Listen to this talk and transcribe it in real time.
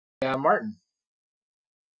Martin.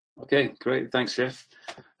 Okay, great. Thanks, Jeff.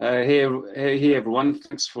 Hey, everyone.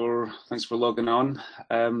 Thanks for logging on.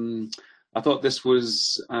 I thought this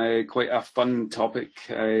was quite a fun topic.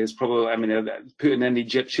 It's probably, I mean, putting in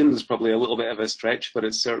Egyptian is probably a little bit of a stretch, but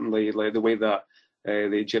it's certainly like the way that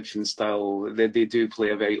the Egyptian style, they do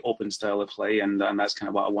play a very open style of play, and that's kind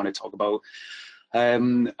of what I want to talk about.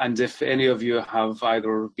 And if any of you have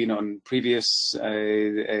either been on previous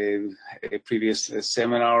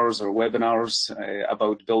seminars or webinars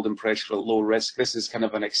about building pressure at low risk, this is kind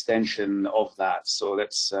of an extension of that. So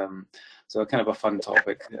that's so kind of a fun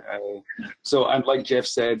topic. And like Jeff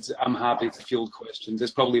said, I'm happy to field questions.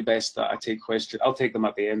 It's probably best that I take questions. I'll take them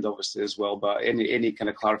at the end, obviously, as well. But any kind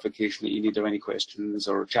of clarification that you need, or any questions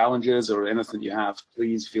or challenges or anything you have,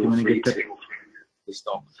 please feel free to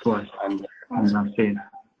stop. And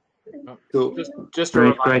so just a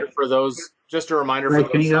reminder for those,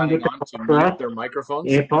 signing on to mute their microphones.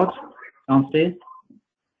 AirPods downstairs.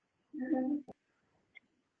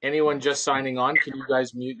 Anyone just signing on, can you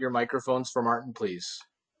guys mute your microphones for Martin, please?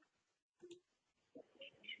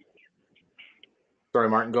 Sorry,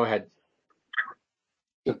 Martin, go ahead.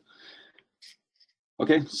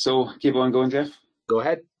 Okay, so keep on going, Jeff. Go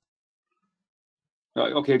ahead.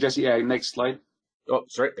 Okay, Jesse, yeah, next slide. Oh,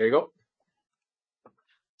 sorry, there you go.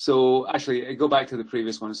 So actually, go back to the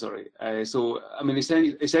previous one, sorry. So, I mean,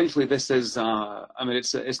 essentially this is, I mean,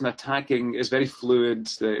 it's an attacking, it's very fluid,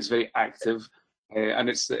 it's very active, and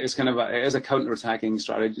it's kind of it is a counter-attacking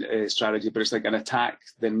strategy, but it's like an attack,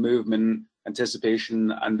 then movement,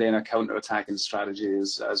 anticipation, and then a counter-attacking strategy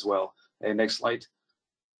as well. Next slide.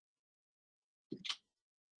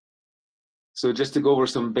 So just to go over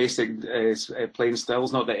some basic playing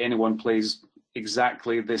styles, not that anyone plays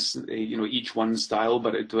exactly this, each one's style,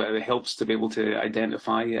 but it helps to be able to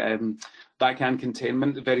identify. Backhand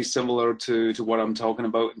containment, very similar to what I'm talking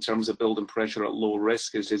about in terms of building pressure at low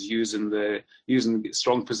risk, is just using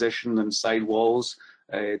strong position and side walls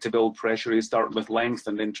to build pressure. You start with length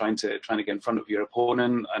and then trying to get in front of your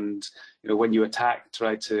opponent, and when you attack,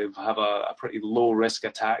 try to have a pretty low risk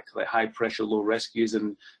attack, like high pressure, low risk,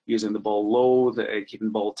 using the ball low, keeping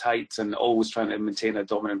the ball tight, and always trying to maintain a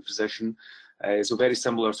dominant position. So very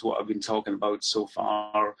similar to what I've been talking about so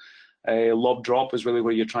far. Lob drop is really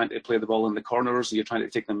where you're trying to play the ball in the corners, so you're trying to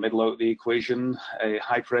take the middle out of the equation.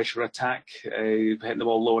 High pressure attack, hitting the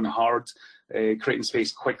ball low and hard, creating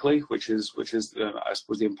space quickly, which is I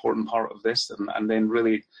suppose the important part of this, and then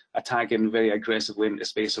really attacking very aggressively into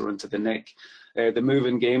space or into the nick. The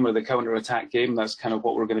moving game, or the counter attack game, that's kind of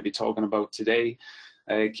what we're going to be talking about today.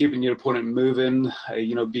 Keeping your opponent moving,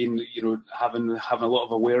 having a lot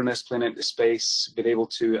of awareness, playing into space, being able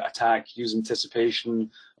to attack, use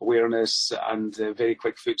anticipation, awareness, and very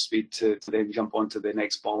quick foot speed to then jump onto the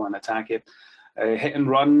next ball and attack it. Hit and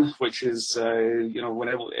run, which is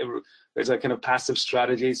whenever there's a kind of passive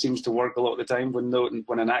strategy, it seems to work a lot of the time.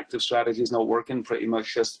 When an active strategy is not working, pretty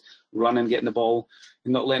much just running, getting the ball,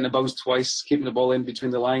 and not letting it bounce twice, keeping the ball in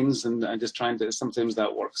between the lines, and just trying to. Sometimes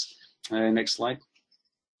that works. Next slide.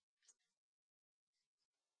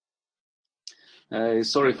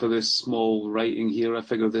 Sorry for this small writing here. I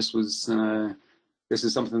figured this is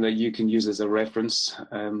something that you can use as a reference.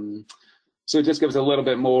 So it just gives a little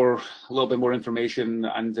bit more information,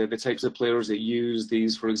 and the types of players that use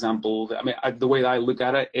these. For example, I mean, the way I look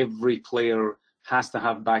at it, every player has to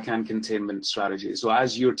have backhand containment strategy. So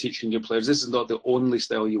as you're teaching your players, this is not the only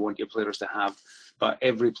style you want your players to have, but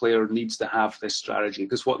every player needs to have this strategy,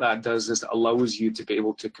 because what that does is it allows you to be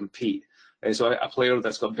able to compete. So a player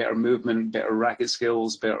that's got better movement, better racket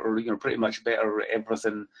skills, better, pretty much better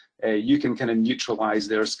everything, you can kind of neutralize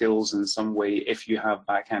their skills in some way if you have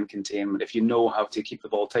backhand containment. If you know how to keep the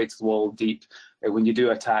ball tight to the wall, deep. When you do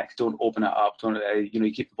attack, don't open it up. Don't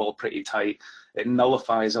you keep the ball pretty tight. It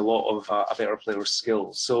nullifies a lot of a better player's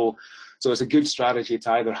skills. So it's a good strategy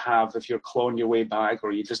to either have if you're clawing your way back,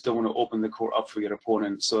 or you just don't want to open the court up for your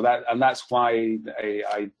opponent. So that's why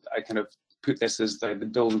I kind of put this as the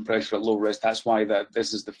building pressure at low risk. That's why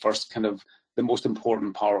this is the first kind of the most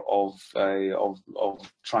important part of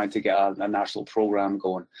trying to get a national program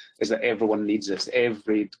going, is that everyone needs this.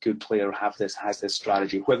 Every good player has this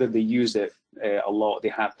strategy. Whether they use it a lot, they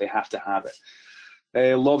have to have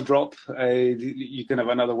it. Lob drop, you can have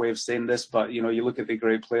another way of saying this, but you look at the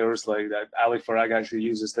great players like Ali Farag actually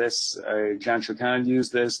uses this, Jan Shokan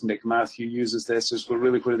uses this, Nick Matthew uses this. It's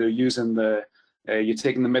really where they're using you're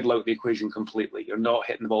taking the middle out of the equation completely. You're not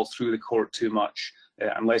hitting the ball through the court too much,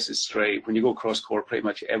 unless it's straight. When you go cross court, pretty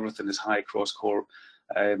much everything is high cross court,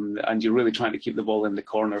 and you're really trying to keep the ball in the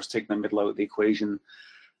corners, taking the middle out of the equation.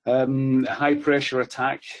 High pressure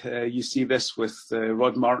attack. You see this with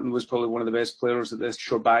Rod Martin was probably one of the best players at this.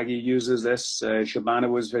 Shorbagy uses this. Shabana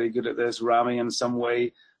was very good at this. Rami in some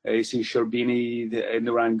way. You see Sherbini,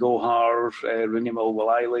 Nuran Gohar, Riniam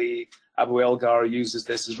Al-Walaili, Abu Elgar uses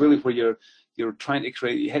this. Is really where you're trying to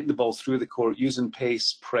create. You hit the ball through the court using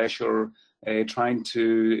pace, pressure, trying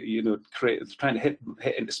to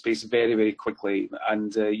hit into space very, very quickly.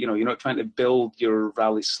 And you're not trying to build your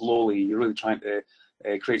rally slowly. You're really trying to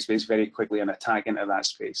create space very quickly and attack into that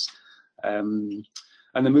space.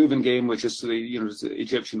 And the moving game, which is the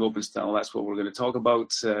Egyptian Open style, that's what we're going to talk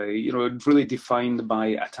about. Really defined by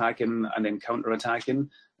attacking and then counter-attacking.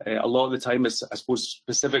 A lot of the time, it's, I suppose,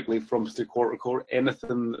 specifically from three-quarter court.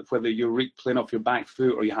 Anything, whether you're playing off your back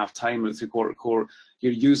foot or you have time at three-quarter court,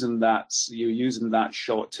 you're using that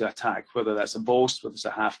shot to attack. Whether that's a boast, whether it's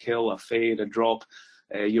a half kill, a fade, a drop,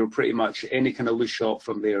 you're pretty much any kind of loose shot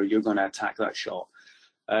from there. You're going to attack that shot.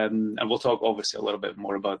 And we'll talk obviously a little bit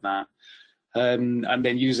more about that. And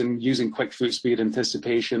then using quick foot speed,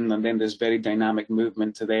 anticipation, and then this very dynamic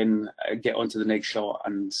movement to then get onto the next shot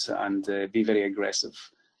and be very aggressive.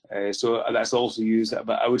 So that's also used.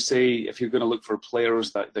 But I would say if you're going to look for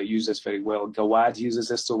players that use this very well, Gawad uses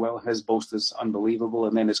this so well. His boast is unbelievable,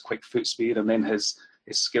 and then his quick foot speed, and then his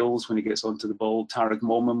skills when he gets onto the ball. Tariq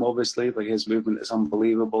Momum, obviously, like his movement is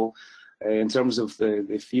unbelievable. In terms of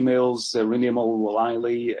the females, Riniam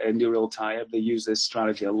Al-Walaili and Nuril Tayeb, they use this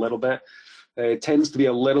strategy a little bit. It tends to be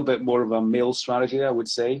a little bit more of a male strategy, I would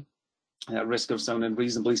say. At risk of sounding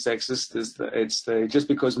reasonably sexist, just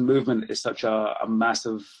because movement is such a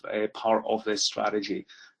massive part of this strategy.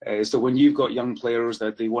 So when you've got young players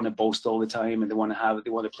that they want to boast all the time and they want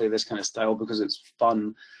to play this kind of style because it's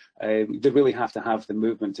fun, they really have to have the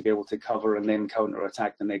movement to be able to cover and then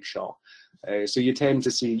counter-attack the next shot. So you tend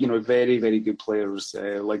to see, very, very good players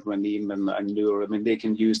like Raneem and Noor. I mean, they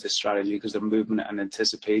can use this strategy because their movement and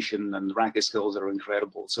anticipation and racket skills are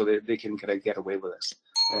incredible. So they can kind of get away with this.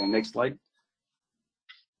 Next slide.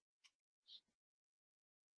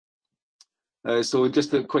 So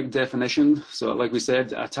just a quick definition. So like we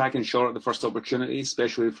said, attacking short at the first opportunity,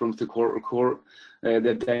 especially from three-quarter court,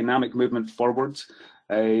 the dynamic movement forward.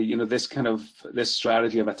 This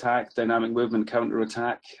strategy of attack, dynamic movement,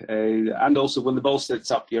 counter-attack, and also when the ball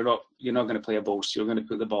sits up, you're not going to play a boast. You're going to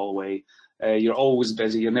put the ball away. You're always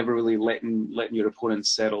busy. You're never really letting your opponent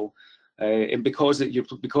settle. And because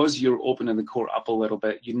you're opening the court up a little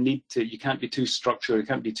bit, you can't be too structured. You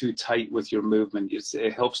can't be too tight with your movement.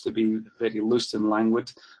 It helps to be very loose and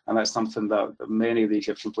languid, and that's something that many of the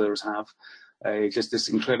Egyptian players have. Just this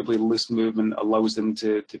incredibly loose movement allows them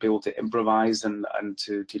to be able to improvise and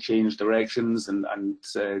to change directions and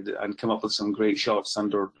come up with some great shots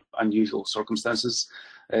under unusual circumstances.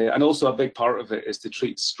 And also a big part of it is to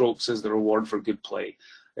treat strokes as the reward for good play.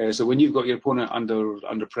 So when you've got your opponent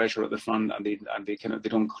under pressure at the front and they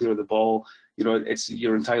don't clear the ball,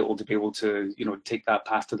 you're entitled to be able to take that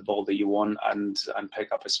path to the ball that you want and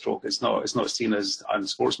pick up a stroke. It's not seen as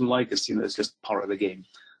unsportsmanlike. It's seen as just part of the game.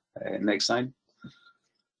 Next slide.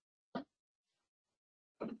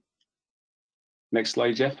 Next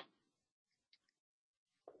slide, Jeff.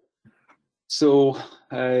 So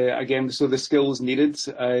again, so the skills needed.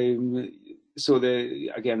 Again,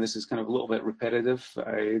 this is kind of a little bit repetitive.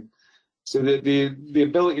 So the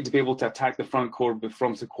ability to be able to attack the front court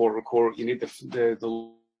from the quarter court, you need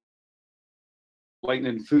the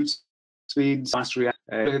lightning foot speed, fast react.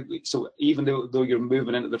 So even though you're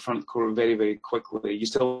moving into the front court very, very quickly, you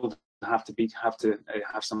still have to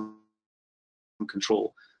have some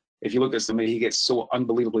control. If you look at somebody, he gets so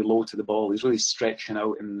unbelievably low to the ball. He's really stretching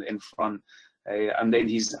out in front, and then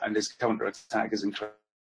his counter attack is incredible.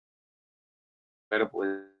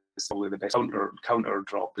 It's probably the best counter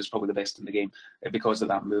drop is probably the best in the game because of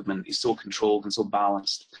that movement. He's so controlled and so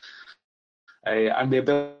balanced, and the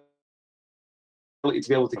ability to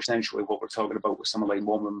be able to essentially what we're talking about with someone like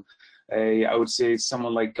Momum. I would say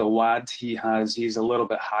someone like Gawad, he's a little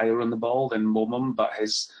bit higher on the ball than Momum, but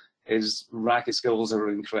his racket skills are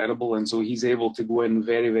incredible, and so he's able to go in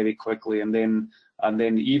very, very quickly, and then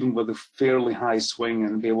even with a fairly high swing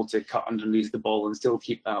and be able to cut underneath the ball and still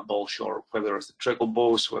keep that ball short, whether it's a trickle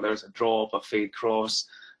boast, whether it's a drop, a fade cross,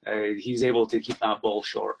 he's able to keep that ball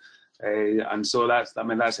short. And so that's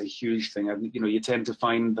a huge thing. You tend to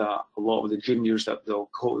find that a lot of the juniors that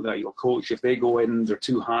you'll coach, if they go in, they're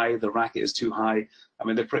too high, the racket is too high.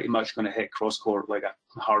 They're pretty much going to hit cross court like a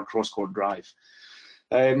hard cross court drive.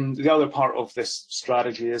 The other part of this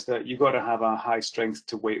strategy is that you've got to have a high strength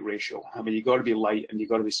to weight ratio. You've got to be light and you've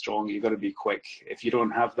got to be strong, you've got to be quick. If you don't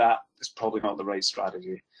have that, it's probably not the right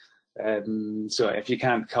strategy. So if you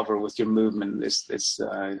can't cover with your movement, it's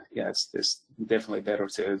definitely better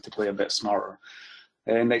to play a bit smarter.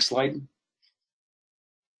 Next slide.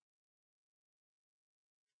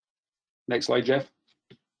 Next slide, Jeff.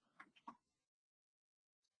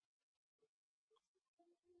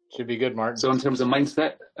 Should be good, Martin. So in terms of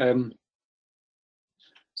mindset,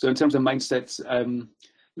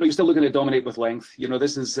 you're still looking to dominate with length.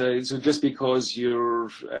 This is so just because you're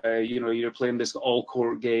playing this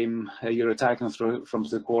all-court game, you're attacking from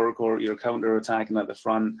the quarter court, you're counter-attacking at the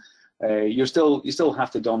front. You still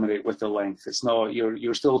have to dominate with the length. It's not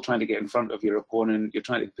you're still trying to get in front of your opponent. You're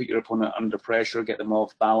trying to put your opponent under pressure, get them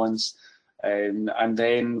off balance. And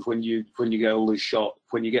then when you get a loose shot,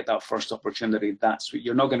 when you get that first opportunity, that's what,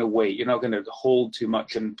 you're not going to wait. You're not going to hold too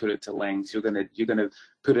much and put it to length. You're going to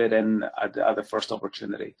put it in at the first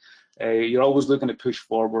opportunity. You're always looking to push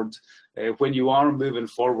forward. When you are moving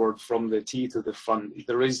forward from the tee to the front,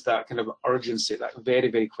 there is that kind of urgency, that very,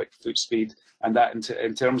 very quick foot speed, and that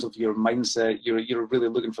in terms of your mindset, you're really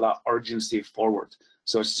looking for that urgency forward.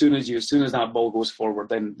 So as soon as that ball goes forward,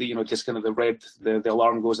 then just kind of the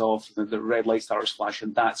alarm goes off, the red light starts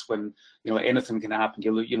flashing. That's when anything can happen.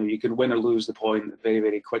 You can win or lose the point very,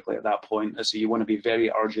 very quickly at that point. So you want to be very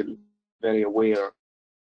urgent, very aware,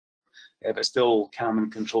 but still calm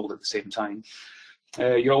and controlled at the same time.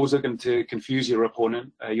 You're always looking to confuse your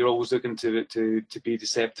opponent. You're always looking to be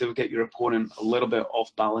deceptive, get your opponent a little bit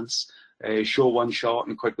off balance. Show one shot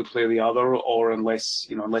and quickly play the other, or unless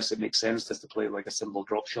it makes sense, just to play like a simple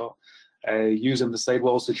drop shot. Using the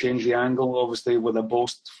sidewalls to change the angle. Obviously, with a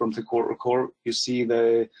boast from the quarter court, you see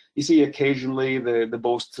occasionally the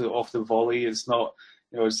boast off the volley. It's not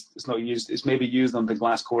it's not used. It's maybe used on the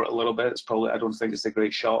glass court a little bit. I don't think it's a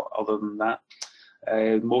great shot other than that.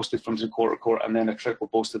 Mostly from the quarter court, and then a triple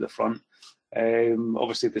boast to the front.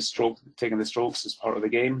 Obviously, taking the strokes is part of the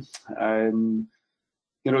game.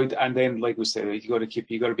 And then, like we said, you got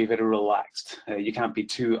to be very relaxed. You can't be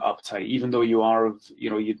too uptight, even though you are,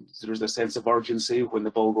 there's a sense of urgency when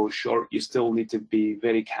the ball goes short. You still need to be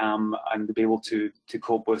very calm and to be able to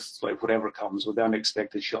cope with whatever comes, with the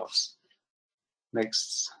unexpected shots.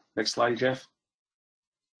 Next slide, Jeff.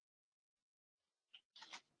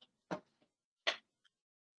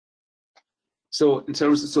 So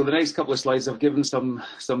the next couple of slides, I've given some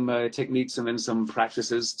techniques and then some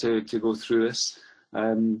practices to go through this.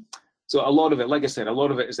 So a lot of it, like I said,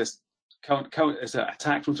 is this is an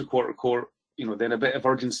attack from the quarter court, then a bit of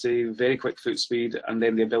urgency, very quick foot speed, and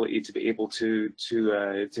then the ability to be able to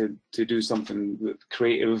do something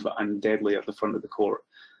creative and deadly at the front of the court.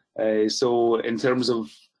 So in terms of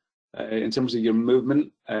your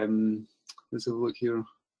movement, let's have a look here.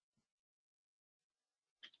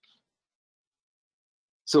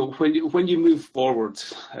 So when you move forward,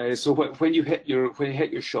 so when you hit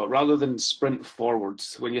your shot, rather than sprint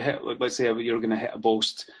forwards, when you hit, let's say you're going to hit a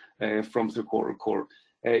boast from the quarter court,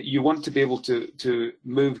 you want to be able to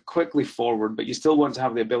move quickly forward, but you still want to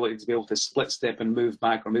have the ability to be able to split step and move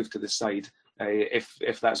back or move to the side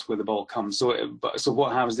if that's where the ball comes. So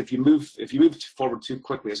what happens if you move forward too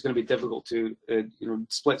quickly? It's going to be difficult to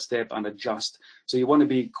split step and adjust. So you want to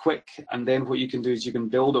be quick, and then what you can do is you can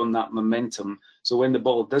build on that momentum. So when the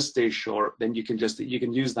ball does stay short, then you can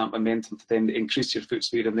use that momentum to then increase your foot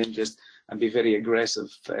speed and then and be very aggressive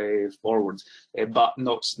forwards, but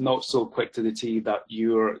not so quick to the tee that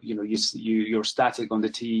you're static on the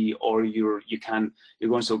tee, or you're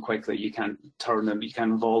going so quick that you can't turn and you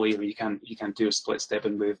can't volley, or you can't do a split step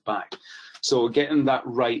and move back. So getting that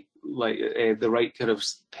right, the right kind of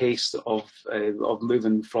pace of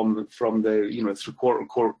moving from the through quarter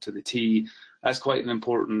court to the tee, that's quite an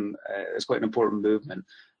important movement.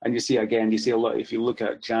 And you see a lot. If you look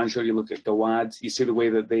at Janjua, you look at Gawad, you see the way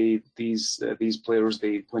that these players,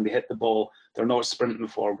 when they hit the ball, they're not sprinting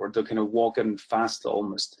forward. They're kind of walking fast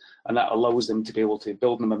almost, and that allows them to be able to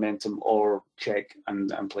build the momentum or check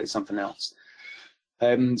and play something else.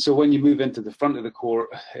 So when you move into the front of the court,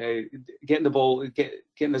 getting the ball,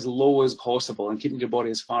 getting as low as possible and keeping your body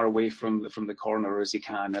as far away from the corner as you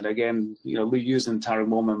can. And again, using Tariq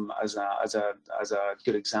Momin as a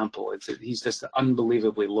good example. He's just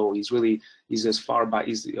unbelievably low. He's as far back.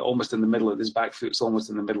 He's almost in the middle of his back foot's almost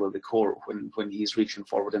in the middle of the court when he's reaching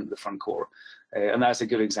forward into the front court. And that's a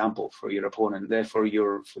good example for your opponent. Therefore,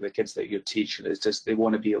 for the kids that you're teaching, it's just they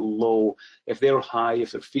want to be low. If they're high,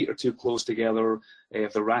 if their feet are too close together,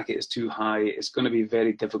 if the racket is too high, it's going to be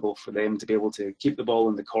very difficult for them to be able to keep the ball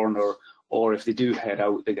in the corner, or if they do head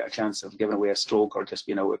out, they get a chance of giving away a stroke or just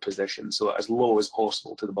being out of position. So as low as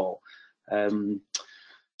possible to the ball.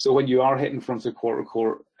 So when you are hitting from the quarter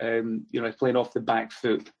court, playing off the back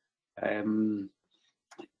foot,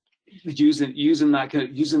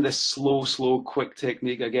 using this slow, quick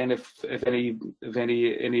technique. Again, if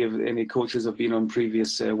any coaches have been on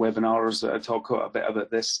previous webinars, I talk a bit about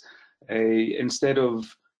this. Instead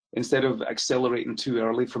of accelerating too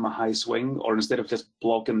early from a high swing, or instead of just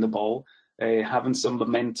blocking the ball, having some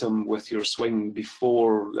momentum with your swing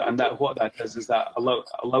before, and what that does is that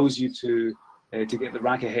allows you to get the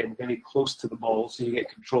racket head very close to the ball, so you get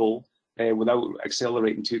control without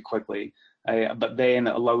accelerating too quickly. But then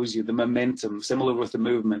it allows you the momentum, similar with the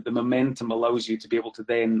movement, the momentum allows you to be able to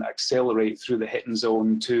then accelerate through the hitting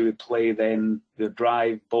zone to play then the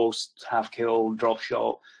drive, boast, half kill, drop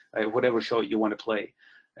shot, whatever shot you want to play.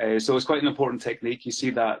 So it's quite an important technique. You see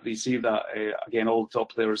that again, all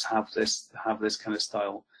top players have this kind of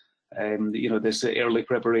style. You know, this early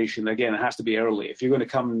preparation. Again, it has to be early. If you're going to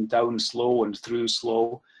come down slow and through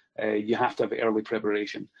slow, you have to have early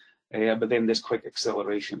preparation. But then this quick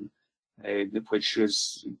acceleration, which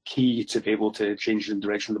is key to be able to change the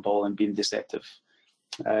direction of the ball and being deceptive.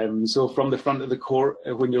 So from the front of the court,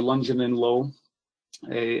 when you're lunging in low,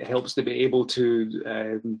 it helps to be able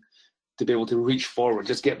to reach forward,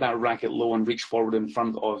 just get that racket low and reach forward in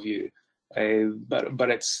front of you. But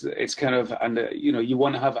it's kind of, and you know, you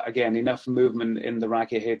want to have, again, enough movement in the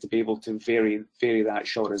racket head to be able to vary that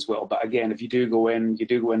shot as well. But again, if you do go in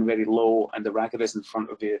very low and the racket is in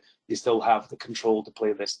front of you, you still have the control to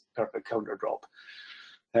play this perfect counter drop.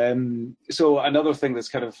 So another thing that's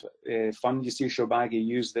kind of fun, you see Shorbagy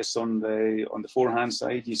use this on the forehand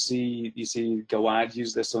side. You see Gawad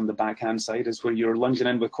use this on the backhand side, is where you're lunging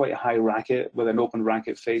in with quite a high racket with an open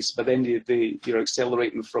racket face, but then you're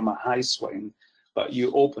accelerating from a high swing, but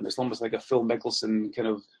you open. It's almost like a Phil Mickelson kind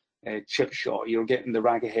of chip shot. You're getting the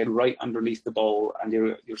racket head right underneath the ball, and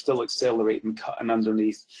you're still accelerating, cutting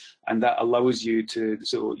underneath, and that allows you to.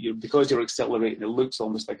 So because you're accelerating, it looks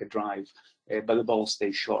almost like a drive. But the ball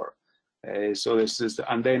stays short. So this is,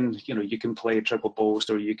 and then you know, you can play a triple post,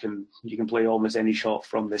 or you can play almost any shot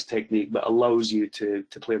from this technique, but allows you to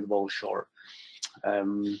play the ball short.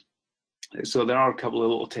 So there are a couple of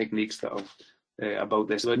little techniques that about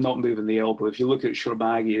this, but not moving the elbow. If you look at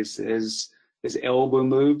Shorbagy, his elbow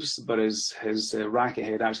moves, but his racket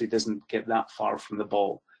head actually doesn't get that far from the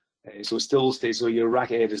ball. So it still stays, so your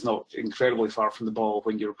racket head is not incredibly far from the ball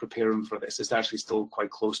when you're preparing for this. It's actually still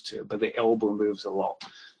quite close to it, but the elbow moves a lot.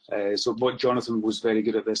 So what Jonathan was very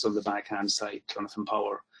good at this on the backhand side, Jonathan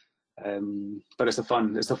Power. But it's a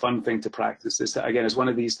fun thing to practice. Again, it's one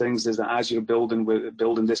of these things is that as you're building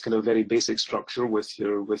this kind of very basic structure with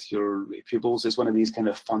your pupils, it's one of these kind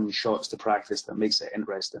of fun shots to practice that makes it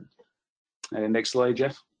interesting. Next slide,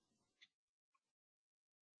 Jeff.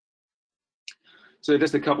 So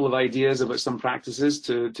just a couple of ideas about some practices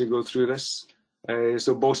to go through this.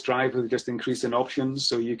 So boast drive with just increasing options.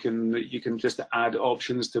 So you can just add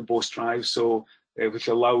options to boast drive. So which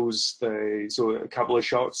allows so a couple of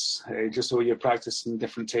shots, just so you're practicing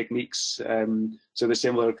different techniques. So the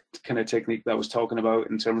similar kind of technique that I was talking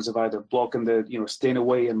about in terms of either blocking staying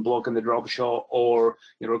away and blocking the drop shot, or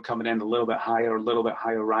coming in a little bit higher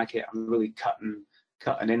racket and really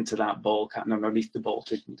cutting into that ball, cutting underneath the ball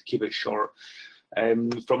to keep it short.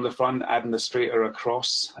 From the front, adding the straighter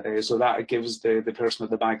across, so that gives the person at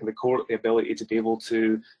the back of the court the ability to be able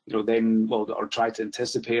to, or try to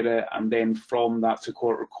anticipate it, and then from that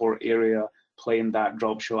three-quarter court area, playing that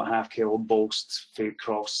drop shot, half kill, boast, fade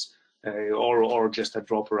cross, or just a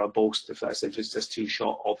drop or a boast if it's just two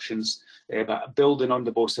shot options. But building on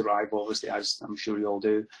the boast arrive, obviously, as I'm sure you all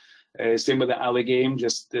do. Same with the alley game,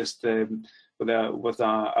 just with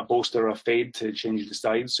a boast or a fade to change the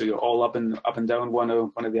sides, so you're all up and down one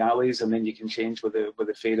of the alleys, and then you can change with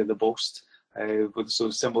the fade of the boast. So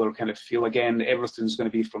similar kind of feel. Again, everything's going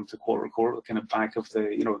to be from the quarter court, kind of back of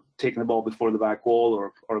the, taking the ball before the back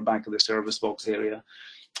wall or back of the service box area.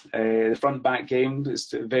 The front back game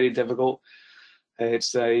is very difficult.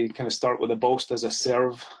 It's kind of start with a boast as a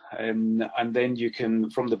serve, and then you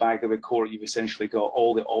can, from the back of the court, you've essentially got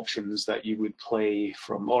all the options that you would play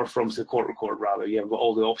from the quarter court rather. You have got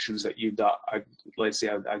all the options that let's say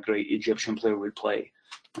a great Egyptian player would play.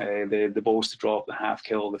 The boast, the drop, the half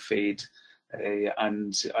kill, the fade,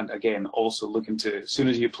 and again also looking to, as soon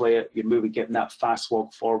as you play it, you're moving, getting that fast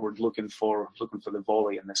walk forward, looking for the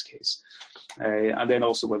volley in this case, and then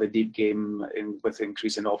also with a deep game with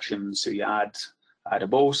increasing options, so you add a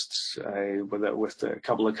boast with a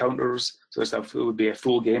couple of counters, so it would be a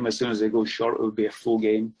full game. As soon as they go short, it would be a full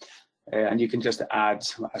game, and you can just add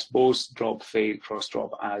a boast, drop, fade, cross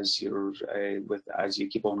drop as you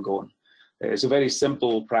keep on going. So very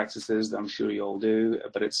simple practices that I'm sure you all do,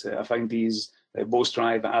 but it's I find these boast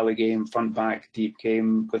drive, alley game, front back, deep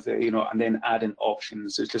game with and then add in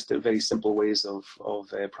options. So it's just very simple ways of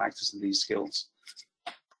practicing these skills.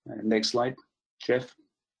 Next slide, Jeff.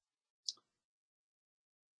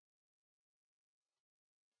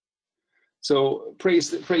 So pretty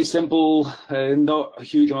simple, not a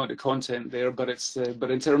huge amount of content there, but it's but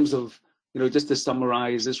in terms of just to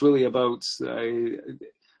summarize, it's really about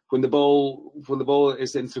when the ball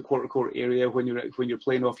is in three-quarter court area, when you're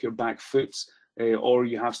playing off your back foot, or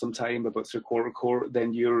you have some time about three-quarter court,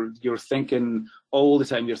 then you're thinking all the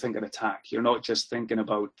time. You're thinking attack. You're not just thinking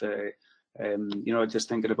about just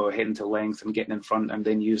thinking about hitting to length and getting in front and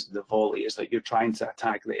then using the volley. It's like you're trying to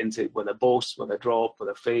attack the into with a boast, with a drop, with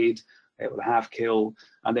a fade, with a half kill,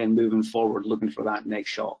 and then moving forward, looking for that next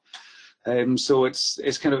shot. So it's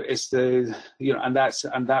the and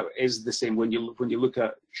that is the same when you look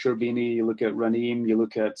at Sherbini, you look at Raneem, you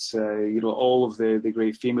look at all of the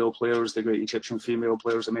great female players, the great Egyptian female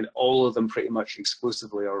players. I mean, all of them pretty much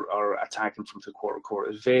exclusively are attacking from the quarter court.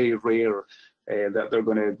 It's very rare that they're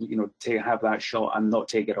going to have that shot and not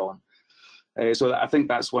take it on. So I think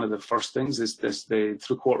that's one of the first things is the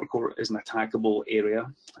three-quarter court is an attackable area.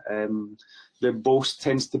 The boast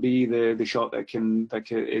tends to be the shot that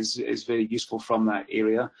is very useful from that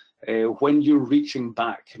area. When you're reaching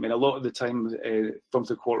back, I mean, a lot of the time from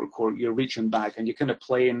the quarter court, you're reaching back and you're kind of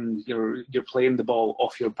playing, you're playing the ball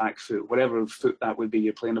off your back foot, whatever foot that would be.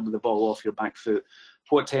 You're playing the ball off your back foot.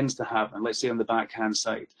 What tends to happen, let's say on the backhand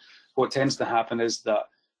side, what tends to happen is that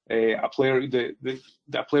a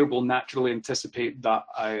player will naturally anticipate that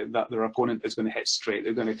their opponent is going to hit straight.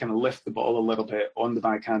 They're going to kind of lift the ball a little bit on the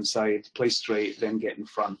backhand side, play straight, then get in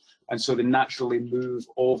front. And so they naturally move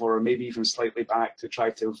over, or maybe even slightly back to try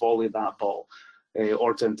to volley that ball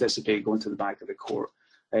or to anticipate going to the back of the court.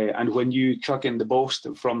 And when you chuck in the boast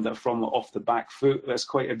from off the back foot, that's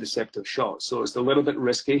quite a deceptive shot. So it's a little bit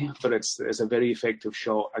risky, but it's a very effective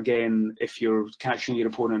shot. Again, if you're catching your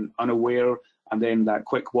opponent unaware, and then that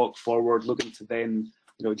quick walk forward, looking to then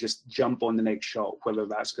just jump on the next shot, whether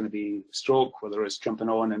that's going to be stroke, whether it's jumping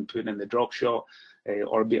on and putting in the drop shot,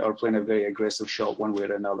 or playing a very aggressive shot one way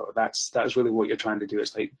or another. That's really what you're trying to do.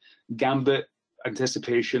 It's like gambit,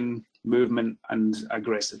 anticipation, movement, and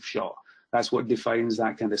aggressive shot. That's what defines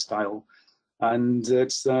that kind of style. And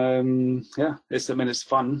it's it's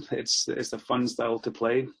fun. It's a fun style to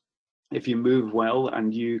play. If you move well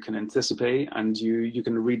and you can anticipate and you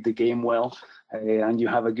can read the game well, and you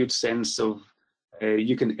have a good sense of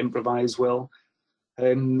you can improvise well.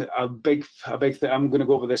 A big thing, I'm going to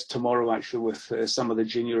go over this tomorrow actually with some of the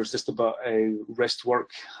juniors, just about wrist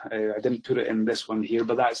work. I didn't put it in this one here,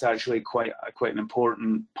 but that's actually quite an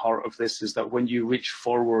important part of this, is that when you reach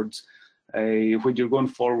forward, when you're going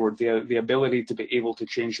forward, the ability to be able to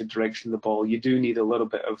change the direction of the ball, you do need a little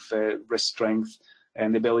bit of wrist strength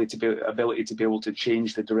and the ability to be able to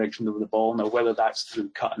change the direction of the ball. Now, whether that's through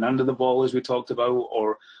cutting under the ball, as we talked about,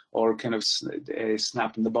 or kind of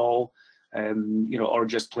snapping the ball, or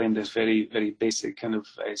just playing this very, very basic kind of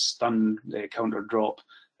stun counter drop,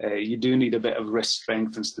 you do need a bit of wrist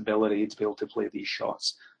strength and stability to be able to play these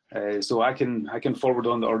shots. So I can forward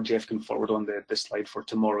on, or Jeff can forward on the slide for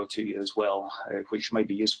tomorrow to you as well, which might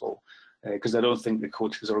be useful, because I don't think the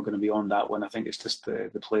coaches are going to be on that one. I think it's just the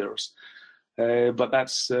players. But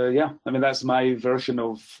that's that's my version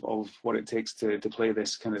of what it takes to play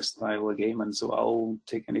this kind of style of game, and so I'll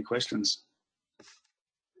take any questions.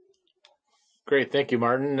 Great, thank you,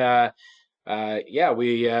 Martin.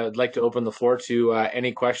 We'd like to open the floor to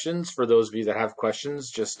any questions. For those of you that have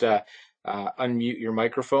questions, just unmute your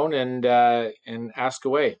microphone and ask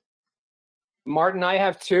away. Martin, I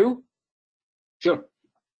have two. Sure.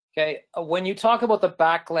 Okay, when you talk about the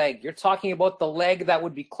back leg, you're talking about the leg that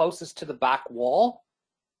would be closest to the back wall,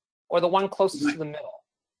 or the one closest to the middle?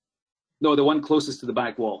 No, the one closest to the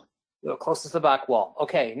back wall. The closest to the back wall.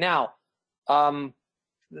 Okay, now, the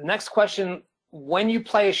next question, when you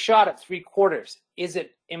play a shot at 3/4, is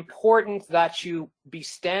it important that you be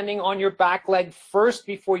standing on your back leg first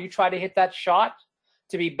before you try to hit that shot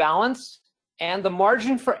to be balanced? And the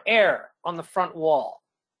margin for error on the front wall?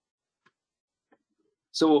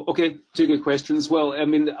 So, okay, two good questions. Well, I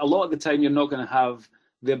mean, a lot of the time you're not going to have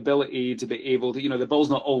the ability to be able to, the ball's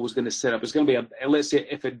not always going to sit up. It's going to be let's say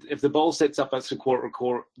if the ball sits up at 3/4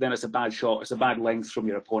 court, then it's a bad shot. It's a bad length from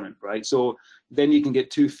your opponent, right? So then you can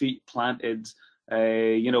get 2 feet planted,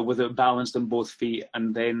 with it balanced on both feet,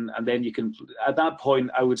 and then you can, at that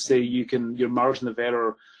point, I would say your margin of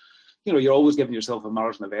error you're always giving yourself a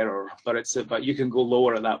margin of error, but you can go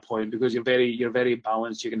lower at that point because you're very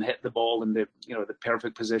balanced. You can hit the ball in the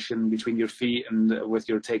perfect position between your feet and with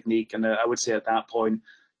your technique. And I would say at that point,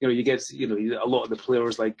 you get a lot of the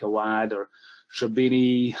players like Gawad or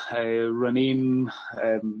Sherbini, Raneem,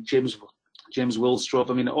 James Willstrop.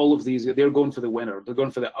 I mean, all of these, they're going for the winner. They're going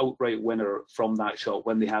for the outright winner from that shot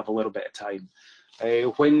when they have a little bit of time.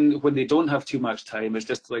 When they don't have too much time, it's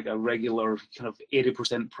just like a regular kind of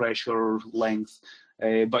 80% pressure length,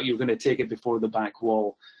 but you're going to take it before the back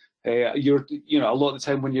wall. A lot of the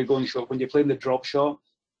time when you're playing the drop shot,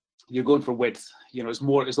 you're going for width.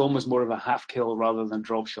 It's almost more of a half kill rather than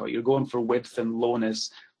drop shot. You're going for width and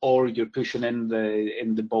lowness, or you're pushing in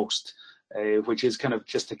the post, which is kind of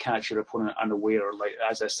just to catch your opponent unaware. Like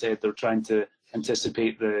as I said, they're trying to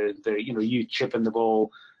anticipate you chipping the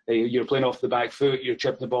ball. You're playing off the back foot, you're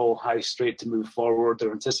chipping the ball high straight to move forward.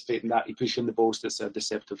 They're anticipating that, you push in the post, it's a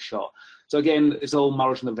deceptive shot. So again, it's all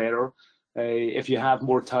margin of error. If you have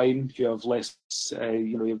more time, if you have less,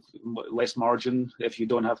 you have less margin. If you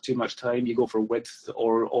don't have too much time, you go for width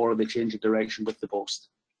or they change the direction with the post.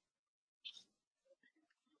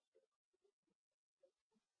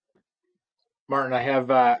 Martin, I have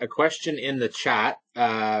a question in the chat,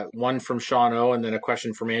 one from Sean O, and then a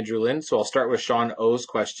question from Andrew Lynn. So I'll start with Sean O's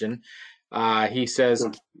question. He says,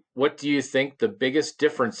 Sure. What do you think the biggest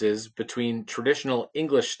difference is between traditional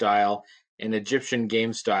English style and Egyptian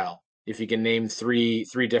game style? If you can name three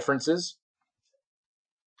differences.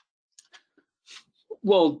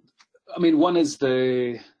 Well, I mean, one is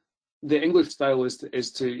the English style is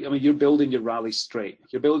to, I mean, you're building your rally straight.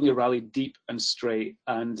 You're building your rally deep and straight,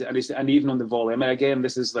 and even on the volley. I mean, again,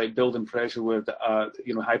 this is like building pressure with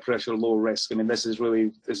high pressure, low risk. I mean, this is really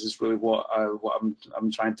what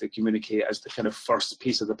I'm trying to communicate as the kind of first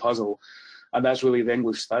piece of the puzzle, and that's really the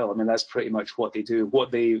English style. I mean, that's pretty much what they do.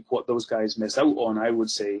 What those guys miss out on, I would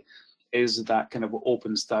say, is that kind of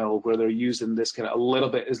open style where they're using this kind of a little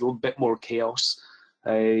bit more chaos.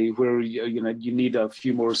 Where you need a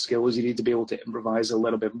few more skills, you need to be able to improvise a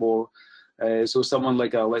little bit more. So someone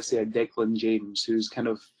like let's say a Declan James,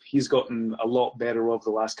 he's gotten a lot better over the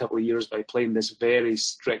last couple of years by playing this very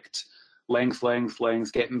strict length,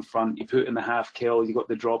 get in front, you put in the half kill, you got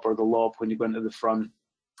the drop or the lob when you go into the front.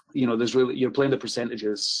 You're playing the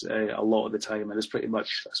percentages a lot of the time, and it's pretty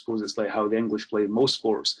much, I suppose it's like how the English play in most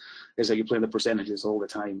sports, is that you're playing the percentages all the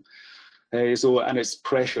time. And it's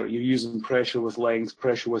pressure. You're using pressure with length,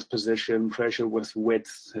 pressure with position, pressure with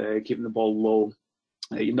width, keeping the ball low.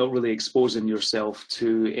 You're not really exposing yourself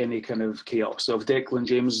to any kind of chaos. So if Declan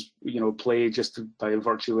James, play just by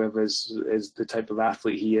virtue of his the type of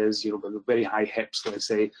athlete he is, with very high hips, let's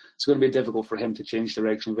say, it's going to be difficult for him to change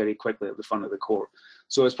direction very quickly at the front of the court.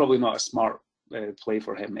 So it's probably not a smart play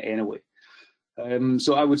for him anyway.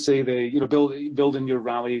 So I would say building your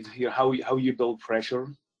rally, how you build pressure.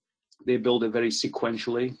 They build it very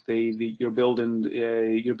sequentially. You're building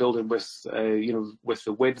with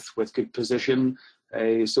the width, with good position.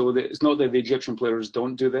 So it's not that the Egyptian players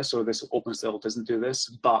don't do this or this open style doesn't do this,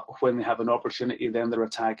 but when they have an opportunity, then they're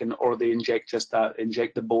attacking, or they inject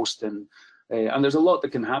the boast in. And there's a lot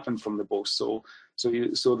that can happen from the boast. So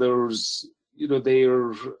there's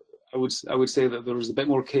I would say that there's a bit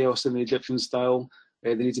more chaos in the Egyptian style.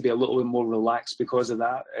 They need to be a little bit more relaxed because of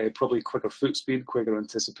that. Probably quicker foot speed, quicker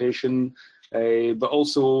anticipation, but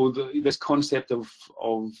also this concept of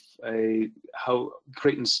how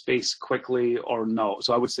creating space quickly or not.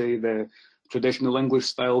 So I would say the traditional English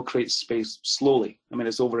style creates space slowly. I mean,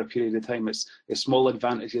 it's over a period of time. It's small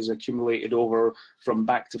advantages accumulated over from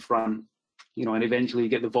back to front. And eventually you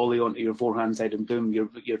get the volley onto your forehand side, and boom,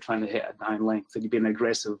 you're trying to hit at 9 length, and you're being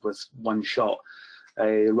aggressive with one shot.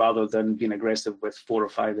 Rather than being aggressive with 4 or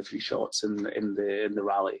 5 or 3 shots in the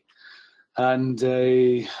rally. And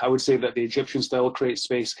I would say that the Egyptian style creates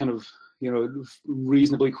space kind of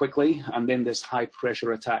reasonably quickly, and then this high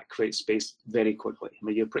pressure attack creates space very quickly. I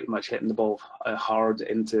mean, you're pretty much hitting the ball hard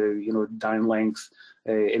into down length,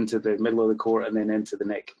 into the middle of the court, and then into the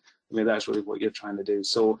neck. I mean, that's really what you're trying to do.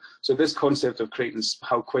 So this concept of creating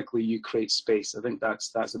how quickly you create space, I think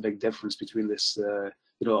that's a big difference between this.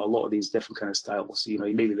 A lot of these different kind of styles.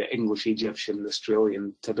 Maybe the English, Egyptian,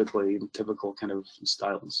 Australian, typical kind of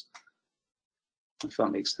styles. If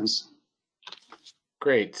that makes sense.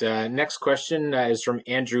 Great. Next question is from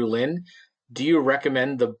Andrew Lynn. Do you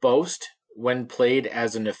recommend the boast, when played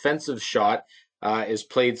as an offensive shot, is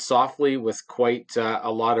played softly with quite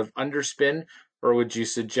a lot of underspin, or would you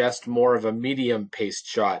suggest more of a medium-paced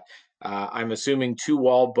shot? I'm assuming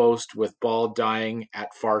 2-wall boast with ball dying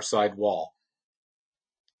at far side wall.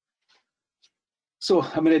 So,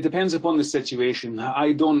 I mean, it depends upon the situation.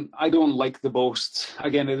 I don't like the boast.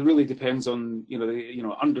 Again, it really depends on,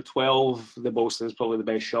 under 12, the boast is probably the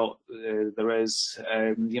best shot there is.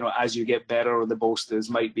 As you get better, the boast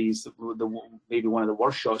might be maybe one of the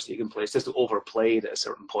worst shots that you can play. It's just overplayed at a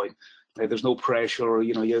certain point. There's no pressure.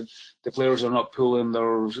 The players are not pulling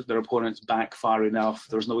their opponents back far enough.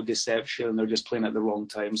 There's no deception. They're just playing at the wrong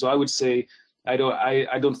time. So I would say, I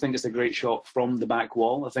don't think it's a great shot from the back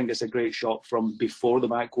wall. I think it's a great shot from before the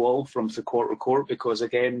back wall, from the court, because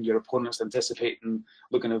again, your opponent's anticipating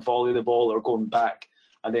looking to volley the ball or going back,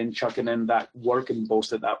 and then chucking in that working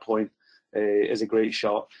boast at that point is a great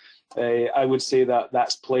shot. I would say that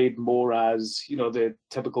that's played more as, the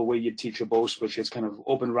typical way you teach a boast, which is kind of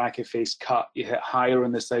open racket face cut. You hit higher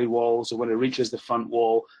in the side wall, so when it reaches the front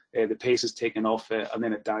wall, the pace is taken off it, and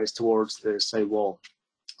then it dies towards the side wall.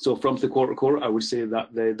 So from the court, I would say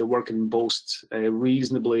that the working boast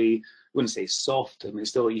reasonably, I wouldn't say soft. I mean,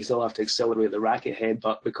 you still have to accelerate the racket head,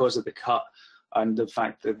 but because of the cut and the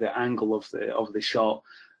fact that the angle of the shot,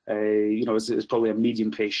 it's probably a medium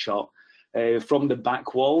pace shot. From the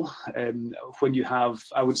back wall, when you have,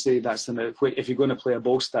 I would say if you're going to play a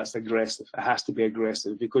boast, that's aggressive. It has to be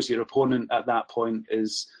aggressive because your opponent at that point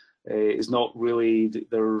is not really,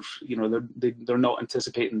 they're not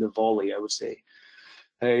anticipating the volley, I would say.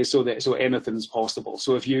 So anything's possible.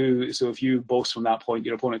 So if you boast from that point,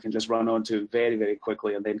 your opponent can just run onto very, very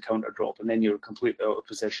quickly and then counter drop, and then you're completely out of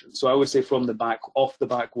position. So I would say from the back, off the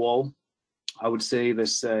back wall, I would say the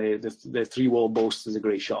 3-wall boast is a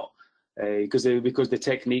great shot because the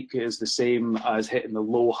technique is the same as hitting the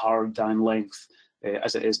low hard down length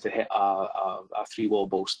as it is to hit a 3-wall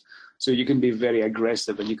boast. So you can be very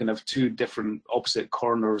aggressive, and you can have two different opposite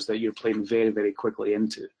corners that you're playing very, very quickly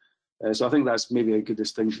into. So I think that's maybe a good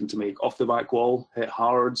distinction to make. Off the back wall, hit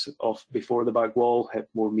hard. Off before the back wall, hit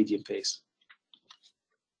more medium pace.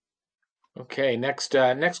 Okay, next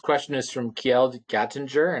question is from Kjeld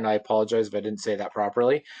Gattinger, and I apologize if I didn't say that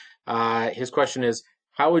properly. His question is,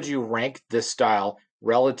 how would you rank this style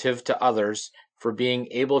relative to others for being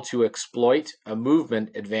able to exploit a movement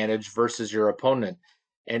advantage versus your opponent?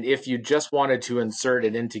 And if you just wanted to insert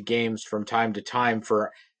it into games from time to time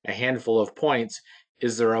for a handful of points,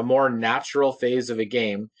 is there a more natural phase of a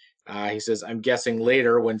game? He says, I'm guessing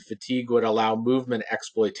later when fatigue would allow movement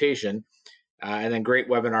exploitation. And then great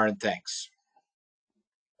webinar and thanks.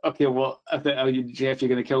 Okay, well, Jeff, you're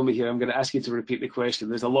going to kill me here. I'm going to ask you to repeat the question.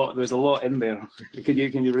 There's a lot in there. Can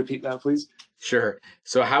you repeat that, please? Sure.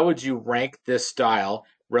 So how would you rank this style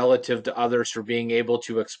relative to others for being able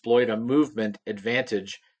to exploit a movement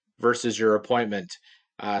advantage versus your opponent?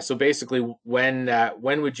 So basically, when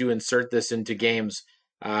would you insert this into games?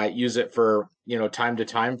 Use it for time to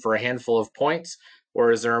time for a handful of points,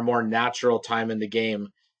 or is there a more natural time in the game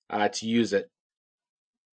to use it?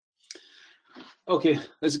 Okay,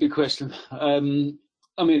 that's a good question. I mean,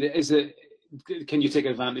 can you take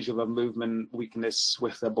advantage of a movement weakness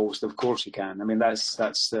with a boast? Of course you can. I mean, that's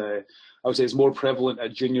I would say it's more prevalent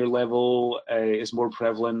at junior level. It's more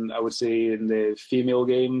prevalent, I would say, in the female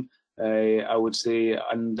game. I would say,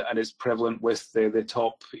 and it's prevalent with the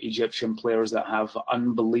top Egyptian players that have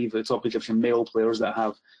top Egyptian male players that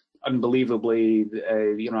have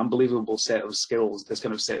unbelievable set of skills. This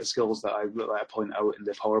kind of set of skills that I point out in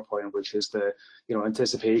the PowerPoint, which is the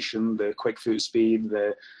anticipation, the quick foot speed,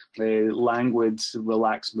 the languid,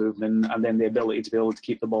 relaxed movement, and then the ability to be able to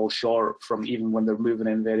keep the ball short from even when they're moving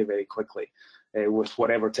in very, very quickly with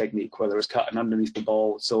whatever technique, whether it's cutting underneath the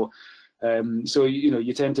ball. So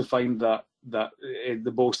you tend to find that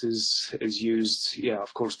the boast is used,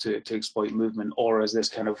 of course, to exploit movement, or as this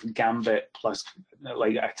kind of gambit plus,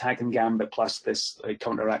 like attack and gambit plus this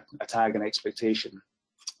counter attack and expectation.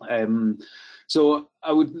 So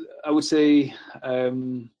I would say,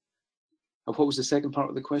 what was the second part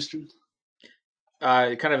of the question?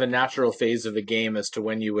 Kind of a natural phase of the game as to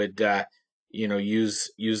when you would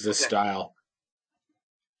use this style.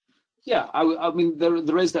 Yeah, I mean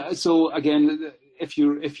there is that. So again, if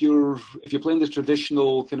you're playing the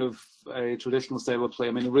traditional kind of traditional style of play,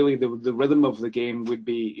 I mean really the rhythm of the game would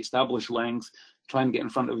be establish length, try and get in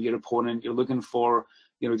front of your opponent. You're looking for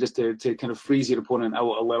just to kind of freeze your opponent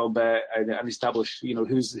out a little bit and establish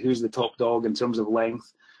who's the top dog in terms of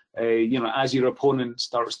length. As your opponent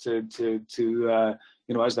starts to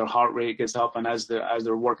as their heart rate gets up and as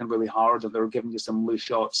they're working really hard and they're giving you some loose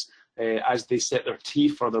shots. As they set their tee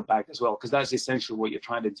further back as well, because that's essentially what you're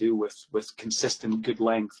trying to do with consistent good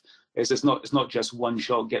length. It's not just one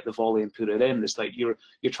shot, get the volley and put it in. It's like you're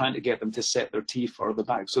trying to get them to set their tee further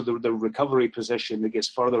back, so the recovery position that gets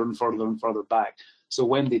further and further and further back. So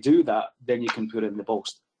when they do that, then you can put in the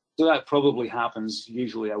boast. So that probably happens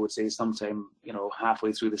usually, I would say, sometime, you know,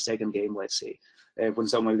 halfway through the second game, let's say, when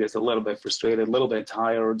someone gets a little bit frustrated, a little bit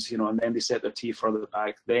tired, you know, and then they set their tee further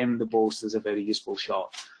back, then the boast is a very useful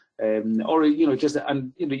shot. Or, you know, just,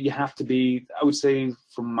 and, you know, you have to be, I would say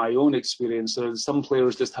from my own experience, some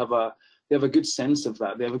players just have they have a good sense of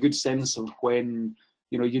that. They have a good sense of when,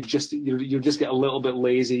 you know, you just get a little bit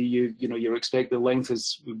lazy. You know, you expect the length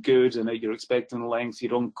is good, and you're expecting the length. You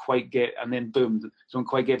don't quite get, and then boom, you don't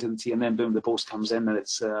quite get to the tee, and then boom, the post comes in, and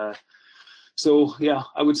it's. So yeah,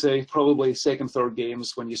 I would say probably second, third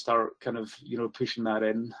games when you start kind of, you know, pushing that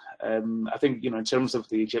in. I think, you know, in terms of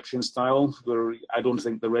the Egyptian style, where I don't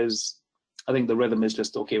think there is. I think the rhythm is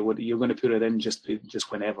just okay. What you're going to put it in just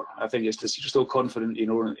whenever. I think it's just you're so confident, you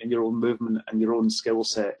know, in your own movement and your own skill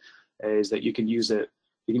set, is that you can use it.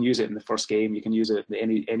 You can use it in the first game. You can use it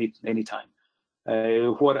any time.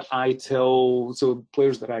 What I tell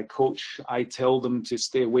players that I coach, I tell them to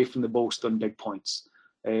stay away from the post on big points,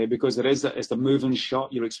 because it's the moving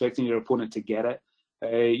shot. You're expecting your opponent to get it.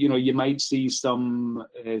 You know, you might see some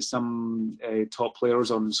top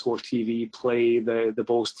players on Score TV play the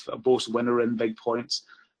boast winner in big points.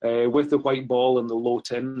 With the white ball and the low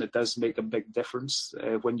tin, it does make a big difference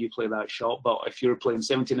when you play that shot. But if you're playing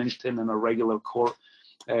 17-inch tin in a regular court,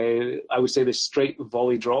 I would say the straight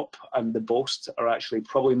volley drop and the boast are actually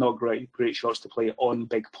probably not great shots to play on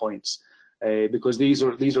big points, because these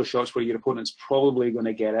are shots where your opponent's probably going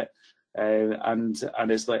to get it, and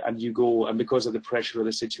it's like, and you go, and because of the pressure of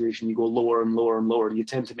the situation, you go lower and lower and lower, and you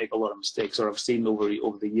tend to make a lot of mistakes. Or I've seen over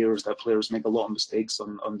the years that players make a lot of mistakes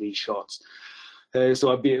on these shots.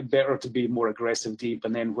 So it'd be better to be more aggressive deep,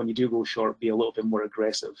 and then when you do go short, be a little bit more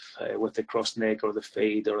aggressive with the cross neck or the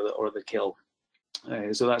fade or the kill.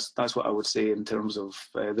 So that's what I would say in terms of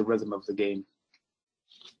the rhythm of the game.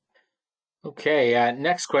 Okay,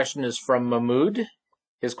 next question is from Mahmood.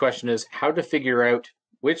 His question is how to figure out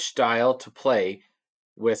which style to play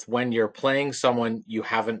with when you're playing someone you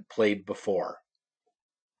haven't played before.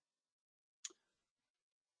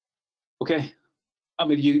 Okay. I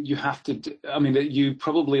mean, you have to. I mean, you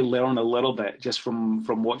probably learn a little bit just from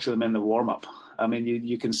watching them in the warm up. I mean,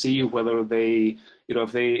 you can see whether they, you know,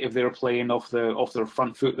 if they're playing off their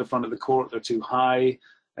front foot, the front of the court, they're too high.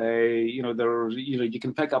 You know, you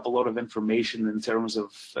can pick up a lot of information in terms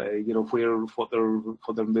of you know, what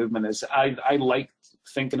their movement is. I like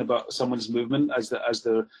thinking about someone's movement as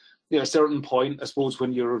the you know, a certain point. I suppose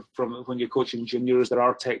when you're coaching juniors, there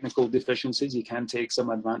are technical deficiencies. You can take some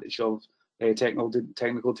advantage of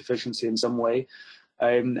technical deficiency in some way.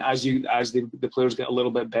 As the players get a little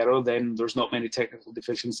bit better, then there's not many technical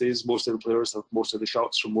deficiencies. Most of the players have most of the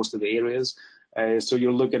shots from most of the areas. So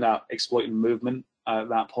you're looking at exploiting movement at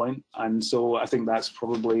that point. And so I think that's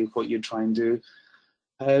probably what you'd try and do.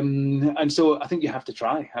 And so I think you have to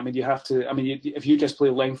try. I mean, if you just play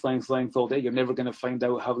length all day, you're never going to find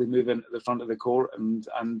out how they move into the front of the court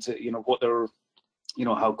and you know, what they're, you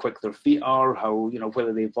know, how quick their feet are, how, you know,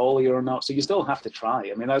 whether they volley or not. So you still have to try.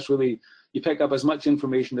 I mean, that's really, you pick up as much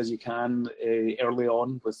information as you can early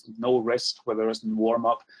on with no risk, whether it's in warm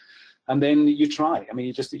up, and then you try. I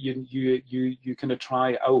mean, you kind of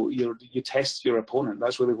try out. You test your opponent.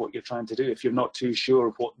 That's really what you're trying to do. If you're not too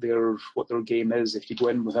sure what their game is, if you go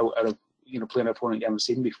in without playing an opponent you haven't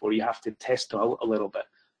seen before, you have to test out a little bit.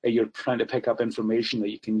 You're trying to pick up information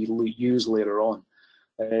that you can use later on.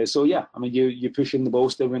 So yeah, I mean, you push in the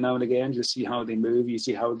post every now and again, just see how they move, you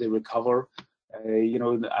see how they recover, you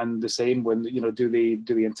know, and the same when, you know, do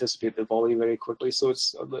they anticipate the volley very quickly. So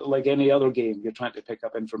it's like any other game, you're trying to pick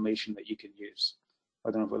up information that you can use.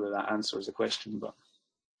 I don't know whether that answers the question, but.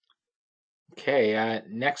 Okay,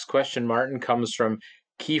 next question, Martin, comes from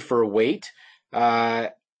Kiefer Waite,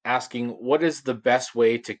 asking, what is the best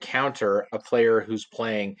way to counter a player who's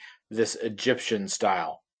playing this Egyptian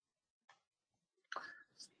style?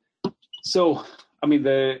 So, I mean,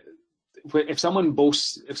 if someone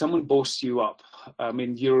boasts you up, I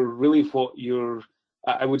mean,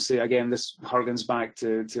 I would say, again, this harkens back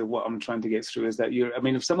to what I'm trying to get through, is that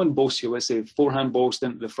if someone boasts you, let's say forehand boast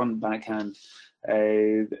into the front backhand,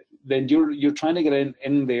 then you're trying to get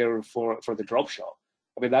in there for the drop shot.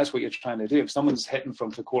 I mean, that's what you're trying to do. If someone's hitting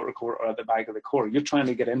from the court to court or at the back of the court, you're trying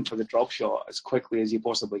to get in for the drop shot as quickly as you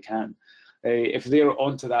possibly can. If they're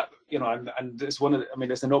onto that, you know, and it's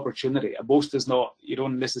it's an opportunity. A boast is not, you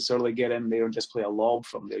don't necessarily get in there and just play a lob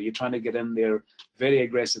from there. You're trying to get in there, very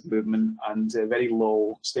aggressive movement and very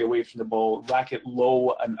low, stay away from the ball, rack it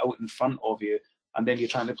low and out in front of you, and then you're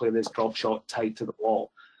trying to play this drop shot tight to the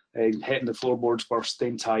wall, hitting the floorboards first,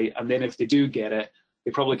 staying tight, and then if they do get it, they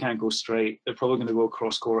probably can't go straight. They're probably going to go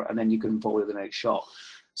cross court, and then you can volley the next shot.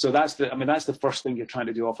 So that's the first thing you're trying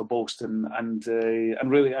to do off a boast, and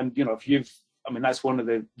really, and you know, if you've, I mean, that's one of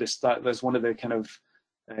the kind of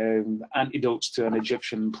antidotes to an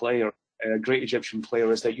Egyptian player, a great Egyptian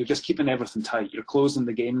player, is that you're just keeping everything tight. You're closing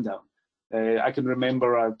the game down. I can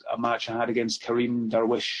remember a match I had against Kareem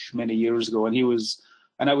Darwish many years ago,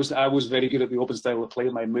 and I was very good at the open style of play.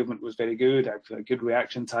 My movement was very good. I had a good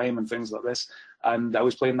reaction time and things like this. And I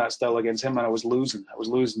was playing that style against him, and I was losing,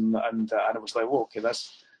 and I was like, "Whoa, okay,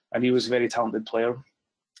 and he was a very talented player.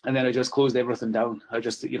 And then I just closed everything down. I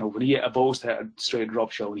just, you know, when he hit a boast, hit a straight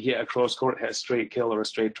drop shot. When he hit a cross court, hit a straight kill or a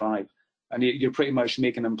straight drive. And you're pretty much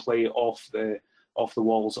making him play off the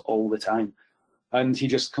walls all the time. And he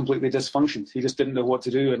just completely dysfunctioned. He just didn't know what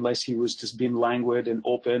to do unless he was just being languid and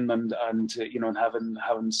open and you know, and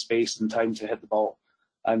having space and time to hit the ball.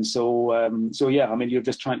 And so yeah, I mean, you're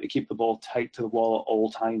just trying to keep the ball tight to the wall at all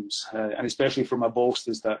times. And especially from a boast,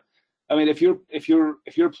 is that, I mean, if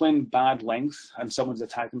you're playing bad length and someone's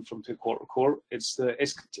attacking from 2/4 court, it's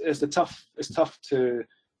tough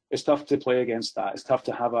to play against that. It's tough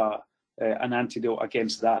to have an antidote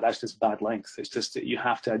against that. That's just bad length. It's just that you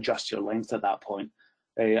have to adjust your length at that point,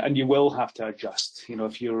 and you will have to adjust. You know,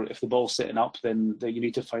 if the ball's sitting up, then you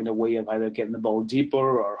need to find a way of either getting the ball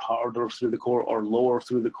deeper or harder through the court or lower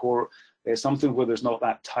through the court. Something where there's not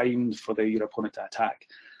that time for your opponent to attack.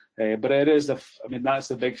 But it is, I mean, that's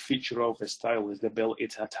the big feature of this style, is the ability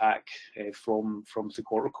to attack from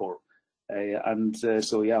 2/4 court.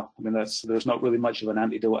 So yeah, I mean, there's not really much of an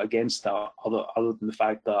antidote against that, other than the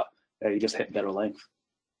fact that you just hit better length.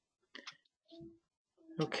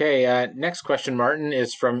 Okay, next question, Martin,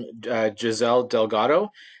 is from Giselle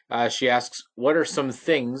Delgado. She asks, what are some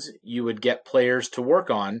things you would get players to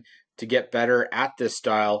work on to get better at this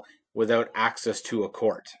style without access to a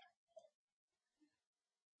court?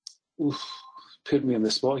 Oof, put me on the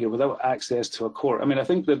spot here. Without access to a court, I mean, I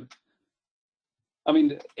think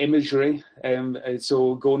imagery.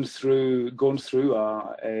 So going through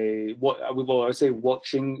I would say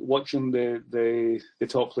watching the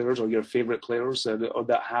top players or your favorite players or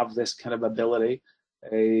that have this kind of ability,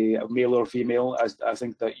 male or female. I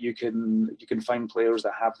think that you can find players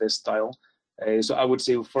that have this style. So I would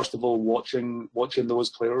say, first of all, watching those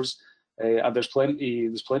players. And there's plenty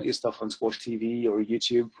of stuff on Squash TV or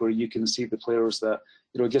YouTube where you can see the players that,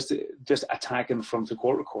 you know, just attacking from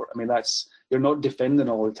 2/4 court. I mean, you're not defending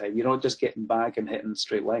all the time. You're not just getting back and hitting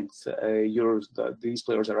straight length. These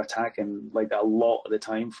players are attacking like a lot of the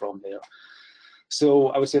time from there. So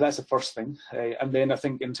I would say that's the first thing. And then I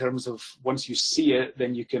think in terms of once you see it,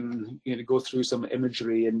 then you can, you know, go through some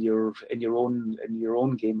imagery in your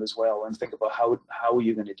own game as well and think about how are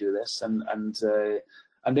you going to do this.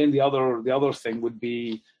 And then the other thing would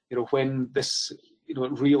be, you know, when this, you know,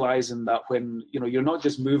 realizing that when, you know, you're not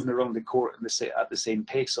just moving around the court at the same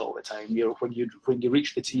pace all the time. You know, when you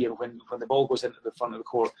reach the tee and when the ball goes into the front of the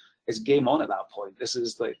court, it's game on at that point. This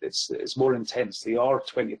is like it's more intense. They are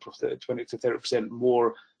 20 to 30%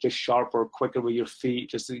 more just sharper, quicker with your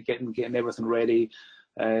feet, just getting everything ready.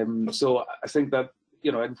 So I think that,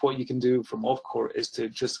 you know, and what you can do from off court is to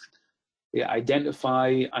just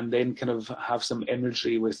identify and then kind of have some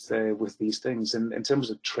imagery with these things. And in terms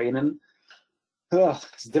of training,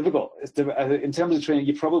 it's difficult. In terms of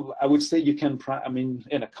training, I would say you can. I mean,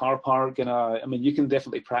 in a car park, you can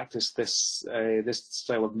definitely practice this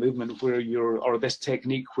style of movement or this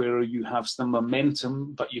technique where you have some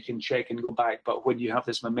momentum, but you can check and go back. But when you have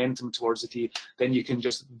this momentum towards the tee, then you can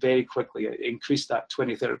just very quickly increase that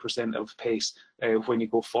 20-30% of pace when you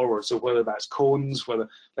go forward. So whether that's cones,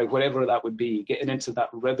 whatever that would be, getting into that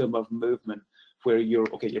rhythm of movement where you're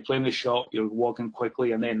playing the shot, you're walking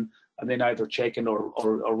quickly, and then either checking or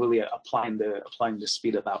really applying the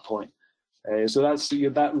speed at that point. So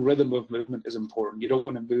that rhythm of movement is important. You don't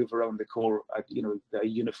want to move around the court at a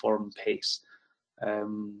uniform pace.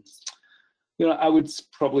 I would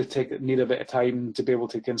probably need a bit of time to be able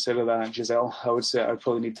to consider that, Giselle. I would say I'd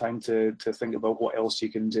probably need time to think about what else you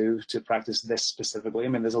can do to practice this specifically. I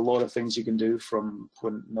mean, there's a lot of things you can do from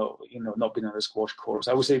when not being on a squash course.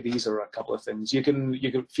 I would say these are a couple of things. You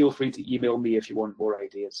can feel free to email me if you want more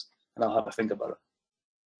ideas, and I'll have a think about it.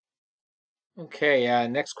 Okay,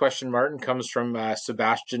 next question, Martin, comes from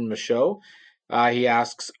Sebastian Michaud. He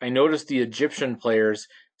asks, I noticed the Egyptian players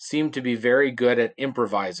seem to be very good at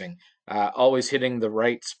improvising, always hitting the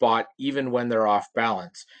right spot even when they're off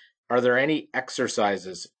balance. Are there any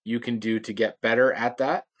exercises you can do to get better at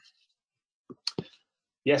that?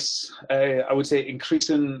 Yes, I would say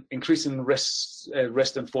increasing wrist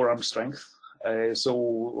and forearm strength.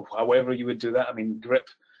 So however you would do that, I mean, grip,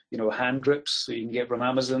 hand grips, so you can get from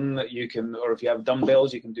Amazon. You can, or if you have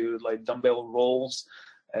dumbbells, you can do like dumbbell rolls.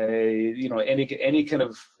 You know, any kind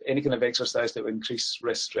of exercise that would increase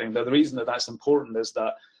wrist strength. Now, the reason that that's important is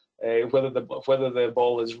that whether the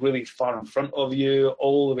ball is really far in front of you,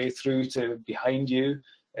 all the way through to behind you,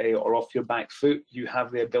 or off your back foot, you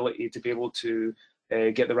have the ability to be able to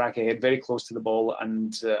get the racket head very close to the ball,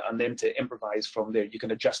 and then to improvise from there. You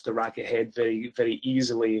can adjust the racket head very, very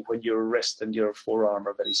easily when your wrist and your forearm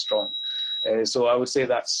are very strong. So I would say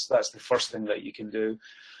that's the first thing that you can do.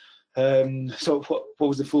 So what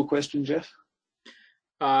was the full question, Jeff?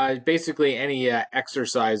 Basically, any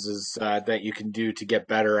exercises that you can do to get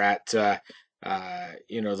better at,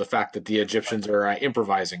 you know, the fact that the Egyptians are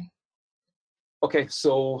improvising. Okay,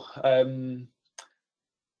 so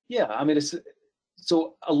yeah, I mean,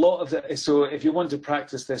 so a lot of the, so if you want to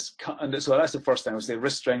practice this, and so that's the first thing I would say: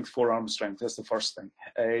 wrist strength, forearm strength. That's the first thing.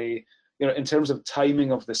 You know, in terms of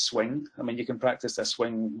timing of the swing, I mean, you can practice a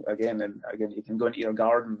swing again and again. You can go into your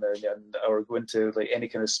garden or go into like any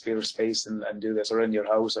kind of spare space and do this, or in your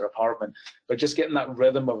house or apartment. But just getting that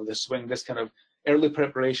rhythm of the swing, this kind of early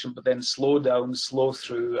preparation, but then slow down, slow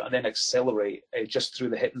through, and then accelerate just through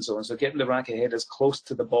the hitting zone. So getting the racket head as close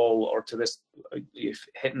to the ball or to this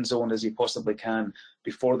hitting zone as you possibly can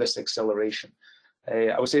before this acceleration.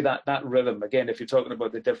 I would say that rhythm, again, if you're talking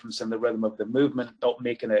about the difference in the rhythm of the movement, not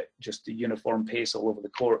making it just a uniform pace all over the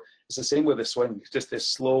court, it's the same with the swing. It's just this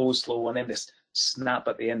slow, and then this snap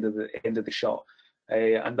at the end of the shot.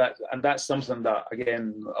 And that's something that,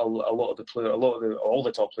 again, all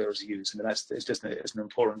the top players use. I mean, it's an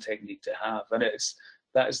important technique to have. And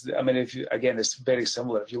I mean, it's very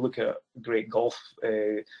similar. If you look at great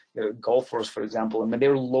golfers, for example, I mean,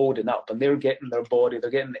 they're loading up and they're getting their body,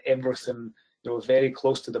 they're getting everything, you know, very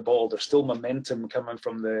close to the ball. There's still momentum coming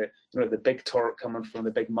from the big torque coming from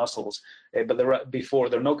the big muscles, but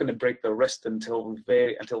they're not going to break their wrist until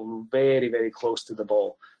very, very close to the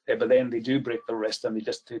ball. But then they do break their wrist, and they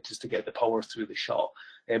just to get the power through the shot.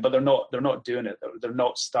 But they're not doing it. They're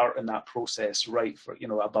not starting that process right for, you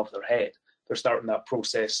know, above their head. They're starting that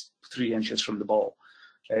process 3 inches from the ball.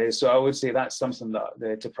 So I would say that's something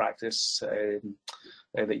that to practice.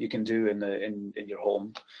 That you can do in your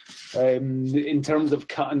home. In terms of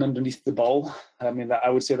cutting underneath the ball, I mean, I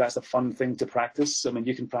would say that's a fun thing to practice. I mean,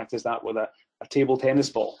 you can practice that with a table tennis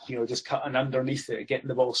ball, you know, just cutting underneath it, getting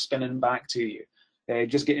the ball spinning back to you.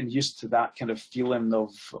 Just getting used to that kind of feeling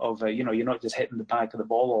of you know, you're not just hitting the back of the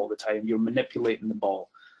ball all the time, you're manipulating the ball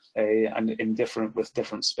and with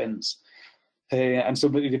different spins. And so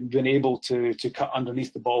being able to cut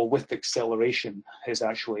underneath the ball with acceleration is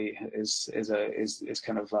actually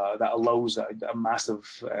kind of that allows a massive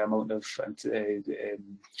amount of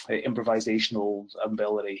improvisational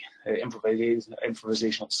ability,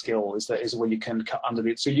 improvisational skill is when you can cut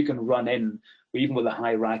underneath. So you can run in even with a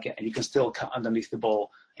high racket, and you can still cut underneath the ball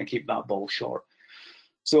and keep that ball short.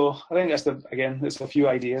 So I think it's a few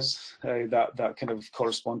ideas that kind of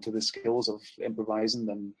correspond to the skills of improvising.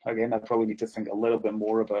 And again, I probably need to think a little bit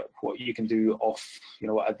more about what you can do off, you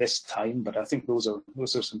know, at this time. But I think those are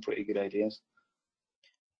some pretty good ideas.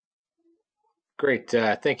 Great,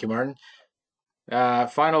 thank you, Martin.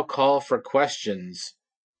 Final call for questions.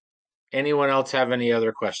 Anyone else have any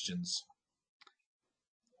other questions?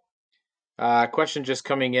 Question just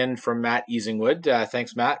coming in from Matt Easingwood.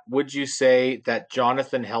 Thanks, Matt. Would you say that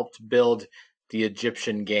Jonathan helped build the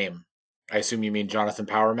Egyptian game? I assume you mean Jonathan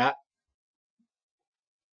Power, Matt?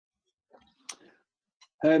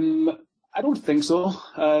 I don't think so.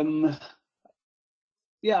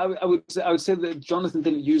 Yeah, I would say that Jonathan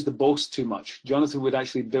didn't use the boast too much. Jonathan would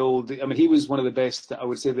actually build. I mean, he was one of the best. I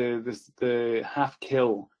would say the half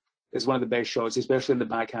kill is one of the best shots, especially in the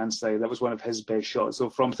backhand side. That was one of his best shots. So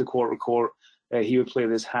from the quarter court, he would play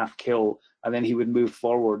this half kill, and then he would move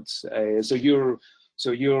forwards. So you're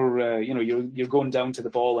going down to the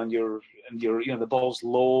ball, and you're the ball's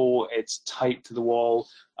low, it's tight to the wall,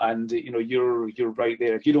 and you're right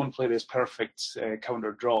there. If you don't play this perfect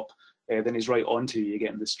counter drop, then he's right onto you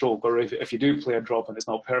getting the stroke. Or if you do play a drop and it's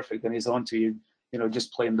not perfect, then he's onto you,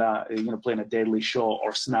 just playing that, playing a deadly shot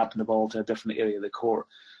or snapping the ball to a different area of the court.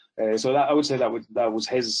 So that I would say that was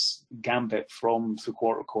his gambit from the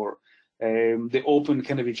quarter court. The open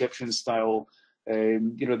kind of Egyptian style,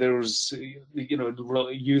 uses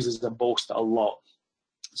the boast a lot.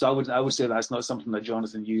 So I would say that's not something that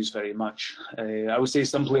Jonathan used very much. I would say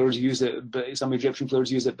some players use it, but some Egyptian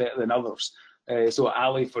players use it better than others. So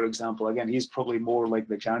Ali, for example, again, he's probably more like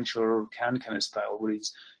the Janshur Khan kind of style, where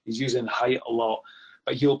he's using height a lot,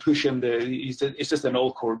 but he'll push in it's just an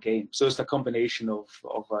all-court game. So it's a combination of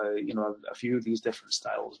a few of these different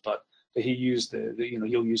styles. But But he used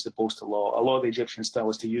he'll use the boast a lot. A lot of the Egyptian style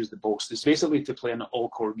is to use the boast. It's basically to play an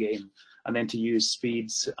all-court game and then to use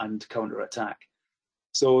speeds and counter-attack.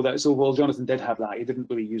 So while Jonathan did have that, he didn't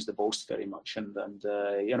really use the boast very much, and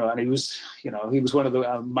he was one of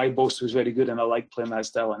the my boast was very good, and I liked playing that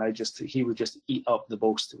style, and he would just eat up the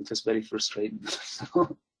boast. It was just very frustrating.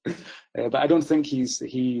 But I don't think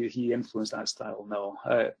he influenced that style. No,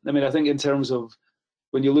 I mean, I think in terms of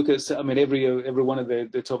when you look at, I mean, every one of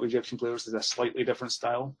the top Egyptian players has a slightly different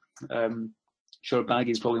style. Sure,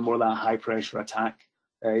 Baggy's probably more that high pressure attack.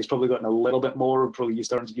 He's probably gotten a little bit more, probably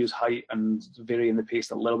starting to use height and varying the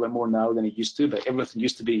pace a little bit more now than he used to, but everything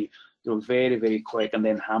used to be very, very quick and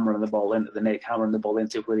then hammering the ball into the net, hammering the ball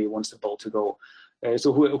into where he wants the ball to go.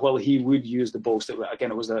 So while he would use the boast,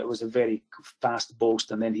 again, it was a very fast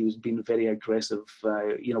boast, and then he was being very aggressive,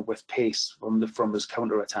 with pace from his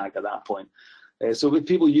counter attack at that point. So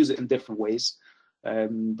people use it in different ways,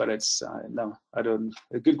 but it's no, I don't.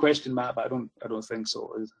 A good question, Matt, but I don't think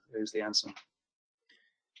so. Is the answer.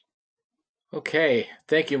 Okay,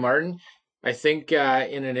 thank you, Martin. I think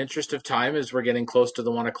in an interest of time, as we're getting close to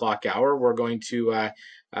the 1 o'clock hour, we're going to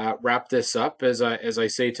wrap this up. As I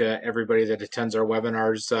say to everybody that attends our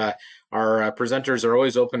webinars, our presenters are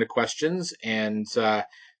always open to questions, and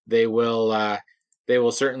they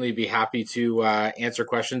will certainly be happy to answer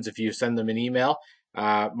questions if you send them an email.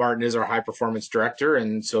 Martin is our high performance director,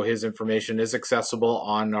 and so his information is accessible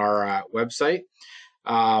on our website.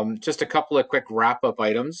 Just a couple of quick wrap-up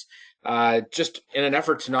items. Just in an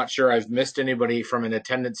effort to not sure I've missed anybody from an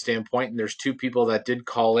attendance standpoint, and there's 2 people that did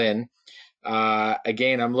call in.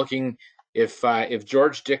 Again, I'm looking if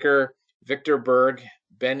George Dicker, Victor Berg,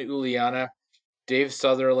 Ben Uliana, Dave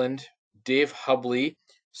Sutherland, Dave Hubley,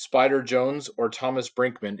 Spider Jones, or Thomas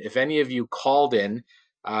Brinkman, if any of you called in,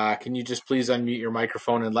 can you just please unmute your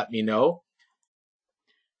microphone and let me know?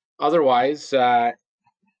 Otherwise,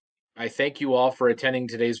 I thank you all for attending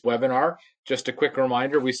today's webinar. Just a quick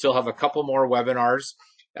reminder, we still have a couple more webinars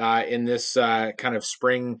in this kind of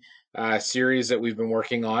spring series that we've been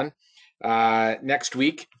working on. Next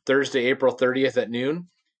week, Thursday, April 30th at noon,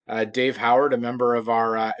 Dave Howard, a member of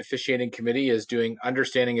our officiating committee, is doing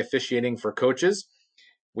Understanding Officiating for Coaches.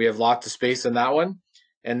 We have lots of space in that one.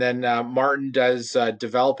 And then Martin does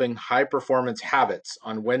Developing High Performance Habits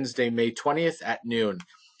on Wednesday, May 20th at noon.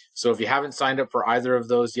 So if you haven't signed up for either of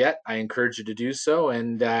those yet, I encourage you to do so,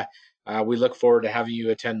 and we look forward to having you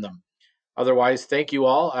attend them. Otherwise, thank you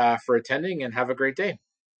all for attending, and have a great day.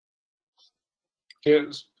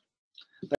 Cheers.